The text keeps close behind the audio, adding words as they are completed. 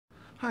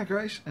Hi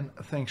guys, and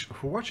thanks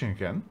for watching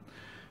again.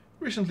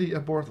 Recently I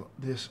bought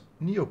this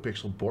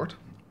Neopixel board.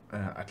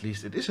 At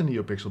least it is a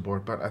Neopixel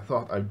board, but I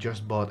thought I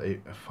just bought a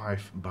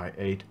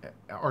 5x8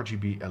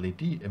 RGB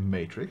LED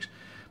matrix.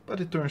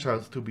 But it turns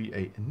out to be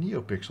a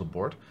Neopixel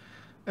board.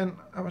 And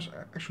I was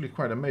actually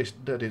quite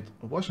amazed that it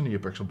was a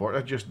Neopixel board.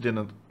 I just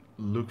didn't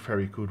look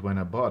very good when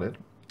I bought it.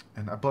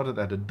 And I bought it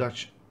at a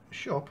Dutch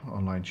shop,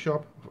 online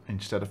shop,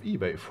 instead of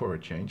eBay for a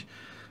change.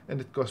 And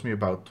it cost me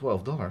about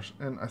 $12.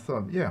 And I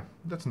thought, yeah,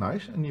 that's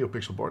nice, a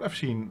Neopixel board. I've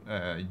seen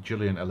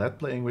Julian Alette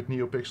playing with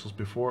Neopixels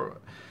before,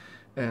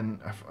 and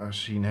I've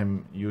seen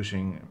him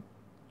using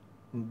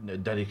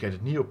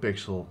dedicated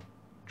Neopixel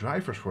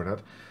drivers for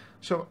that.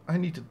 So I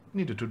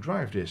needed to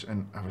drive this,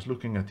 and I was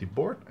looking at the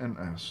board, and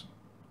I was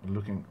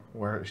looking,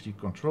 where is the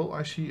control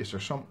IC? Is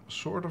there some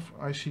sort of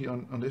IC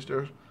on this?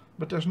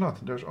 But there's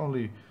not. There's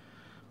only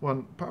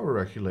one power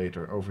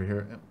regulator over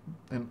here,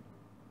 and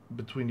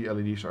between the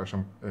LEDs are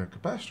some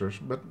capacitors,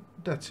 but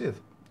that's it,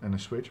 and a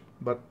switch,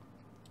 but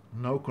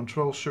no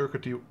control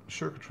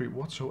circuitry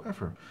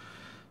whatsoever.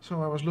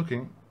 So I was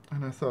looking,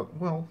 and I thought,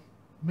 well,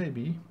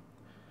 maybe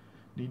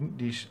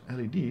these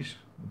LEDs,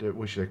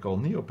 which they call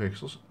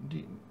Neopixels,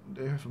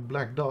 they have a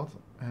black dot,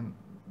 and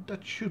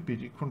that should be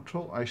the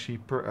control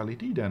IC per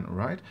LED then,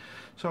 right?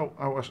 So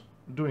I was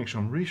doing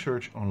some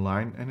research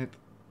online, and it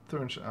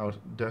turns out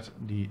that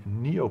the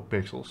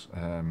Neopixels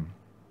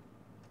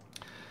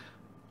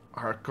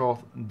are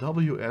called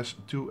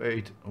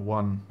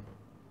WS2812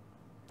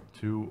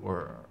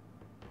 or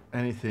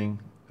anything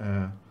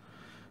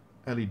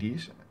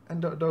LEDs,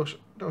 and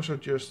those are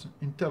just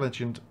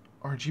intelligent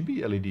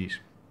RGB LEDs.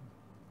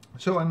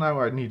 So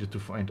now I needed to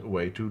find a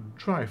way to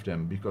drive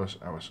them, because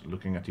I was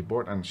looking at the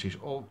board and sees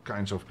all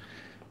kinds of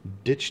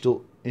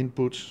digital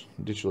inputs,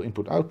 digital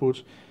input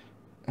outputs,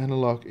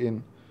 analog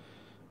in,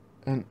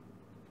 and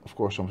of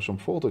course some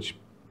voltage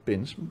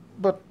pins.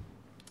 But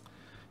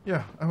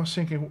yeah, I was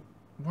thinking,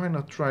 why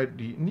not try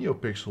the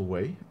Neopixel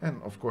way?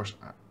 And of course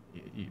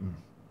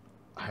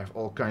I have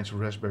all kinds of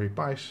Raspberry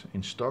Pis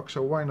in stock,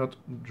 so why not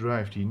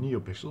drive the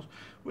Neopixels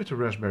with a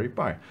Raspberry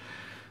Pi?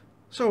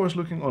 So I was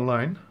looking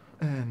online,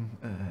 and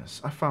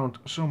I found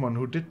someone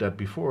who did that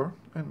before,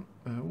 and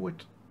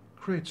with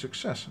great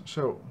success.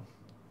 So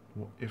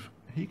if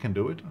he can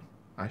do it,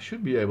 I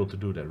should be able to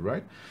do that,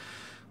 right?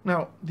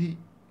 Now the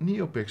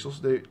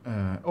Neopixels, they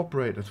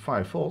operate at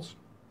 5 volts,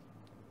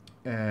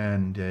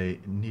 and they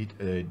need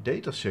a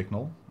data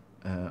signal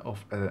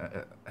of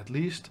at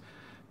least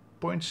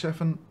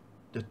 0.7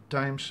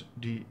 times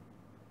the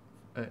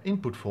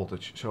input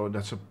voltage. So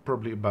that's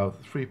probably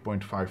about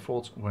 3.5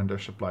 volts when they're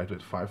supplied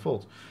with 5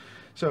 volts.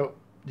 So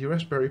the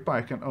Raspberry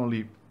Pi can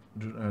only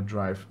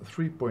drive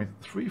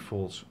 3.3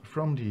 volts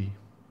from the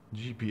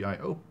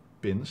GPIO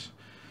pins.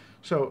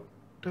 So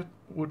that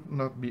would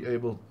not be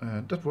able,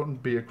 that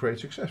wouldn't be a great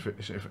success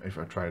if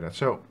I try that.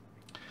 So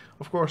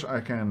of course I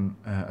can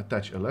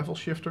attach a level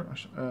shifter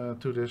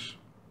to this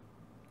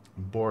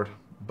board,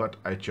 but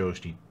I chose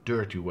the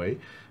dirty way,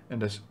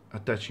 and that's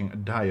attaching a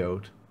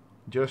diode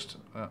just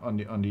on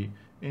the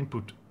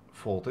input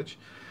voltage,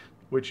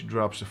 which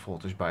drops the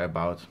voltage by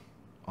about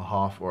a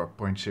half or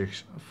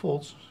 0.6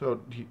 volts.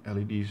 So the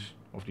LEDs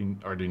of the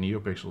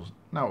Neopixels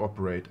now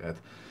operate at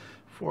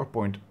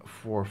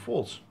 4.4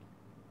 volts,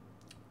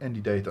 and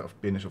the data of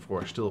pin is of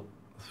course still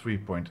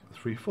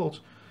 3.3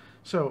 volts.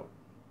 So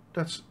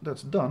that's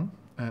done,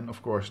 and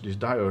of course this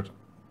diode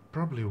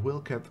probably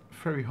will get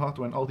very hot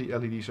when all the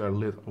LEDs are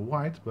lit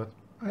white, but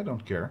I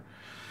don't care.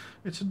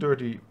 It's a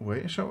dirty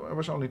way, so I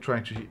was only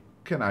trying to see,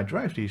 can I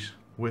drive these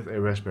with a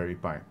Raspberry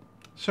Pi?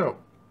 So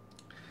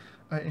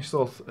I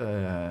installed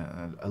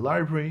a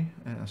library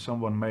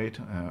someone made,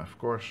 of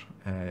course.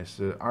 It's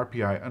the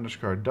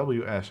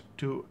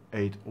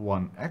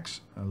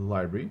RPI_WS281X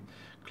library.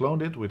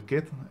 Cloned it with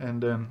Git,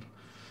 and then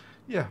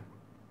yeah,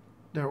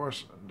 there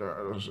was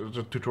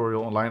a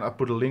tutorial online. I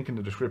put a link in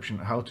the description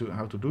how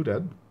to do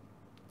that,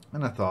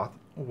 and I thought,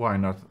 why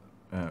not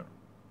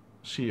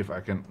see if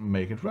I can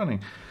make it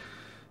running.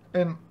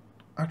 And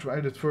I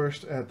tried it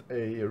first at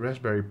a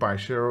Raspberry Pi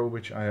Zero,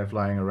 which I have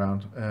lying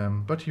around,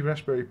 but the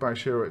Raspberry Pi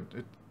Zero,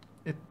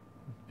 it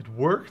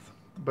worked,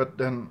 but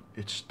then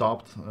it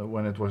stopped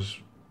when it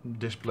was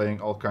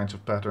displaying all kinds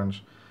of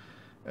patterns,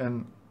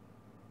 and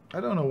I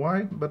don't know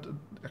why, but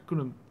I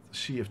couldn't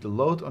see if the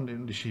load on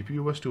the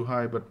CPU was too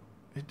high, but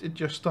it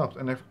just stopped.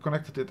 And I've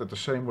connected it at the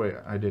same way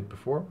I did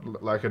before,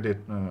 like I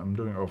did, I'm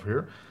doing over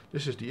here.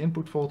 This is the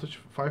input voltage,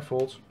 5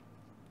 volts,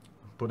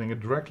 putting it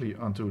directly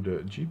onto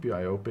the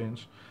GPIO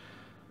pins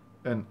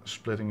and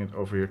splitting it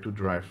over here to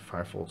drive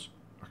 5 volts,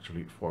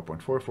 actually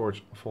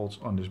 4.4 volts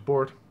on this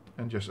board,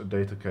 and just a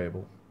data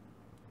cable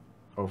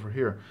over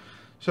here.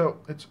 So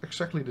it's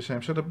exactly the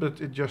same setup,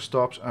 but it just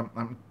stops.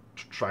 I'm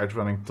tried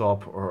running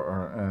top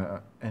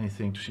or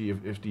anything to see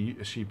if the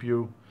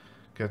CPU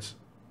gets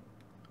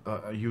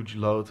a huge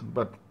load,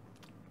 but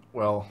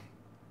well,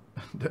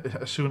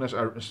 as soon as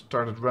I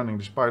started running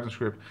this Python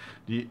script,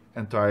 the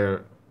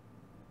entire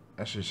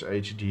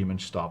SSH daemon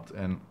stopped,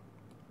 and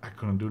I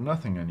couldn't do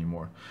nothing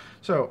anymore.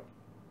 So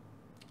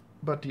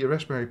but the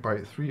Raspberry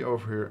Pi 3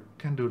 over here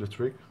can do the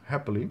trick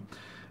happily,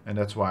 and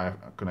that's why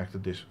I've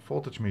connected this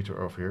voltage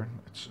meter over here.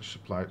 It's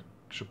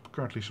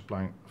currently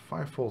supplying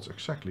 5 volts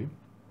exactly.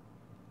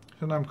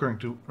 So now I'm going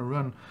to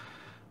run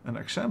an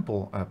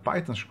example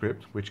Python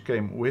script which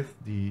came with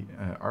the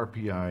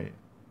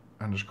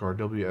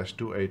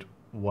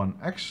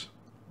RPI_WS281X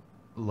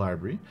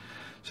library.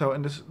 So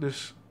in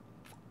this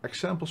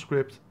example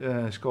script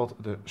is called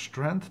the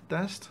strand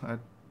test. I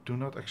do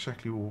not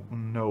exactly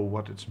know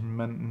what it's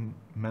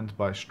meant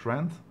by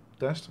strand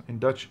test. In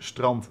Dutch,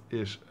 strand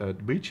is the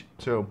beach,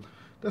 so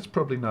that's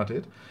probably not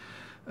it.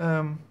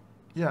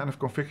 Yeah, and I've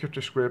configured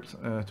the script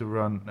to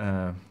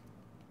run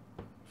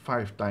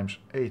 5 times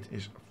 8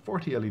 is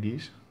 40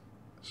 LEDs.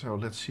 So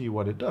let's see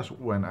what it does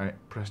when I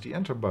press the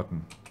enter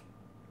button.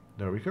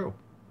 There we go.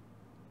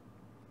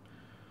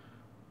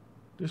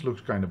 This looks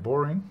kind of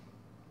boring,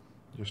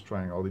 just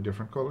trying all the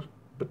different colors,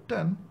 but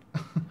then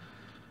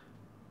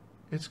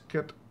it's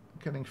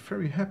getting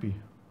very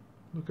happy.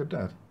 Look at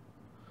that.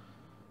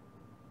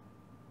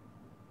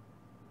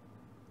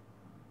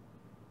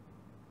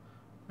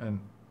 And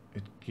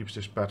it keeps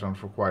this pattern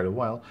for quite a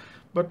while,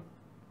 but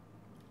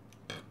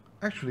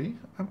actually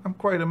I'm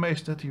quite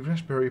amazed that the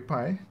Raspberry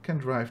Pi can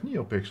drive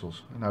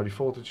Neopixels. And now the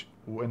voltage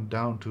went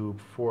down to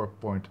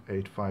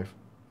 4.85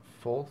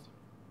 volt.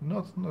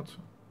 Not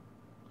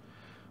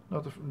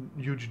a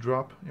huge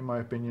drop in my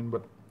opinion,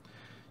 but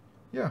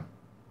yeah,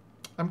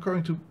 I'm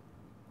going to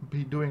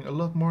be doing a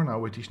lot more now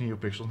with these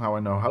Neopixels. Now I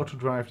know how to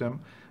drive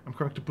them. I'm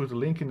going to put a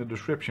link in the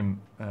description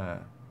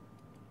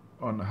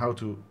on how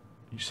to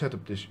set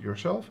up this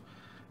yourself.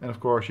 And of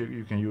course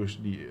you can use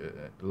the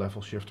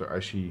level shifter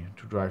IC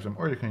to drive them,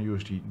 or you can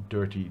use the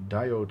dirty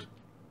diode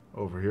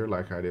over here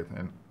like I did.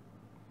 And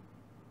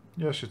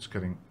yes, it's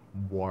getting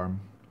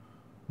warm,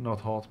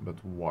 not hot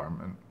but warm,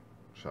 and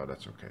so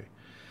that's okay.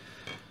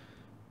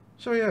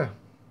 So yeah,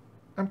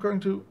 I'm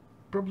going to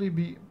probably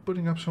be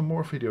putting up some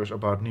more videos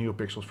about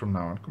Neopixels from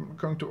now on. I'm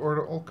going to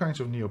order all kinds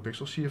of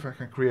Neopixels, see if I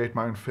can create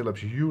my own Philips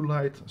Hue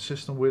light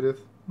system with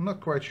it. I'm not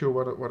quite sure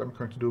what I'm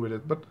going to do with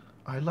it, but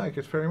I like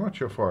it very much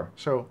so far.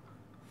 So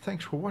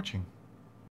thanks for watching.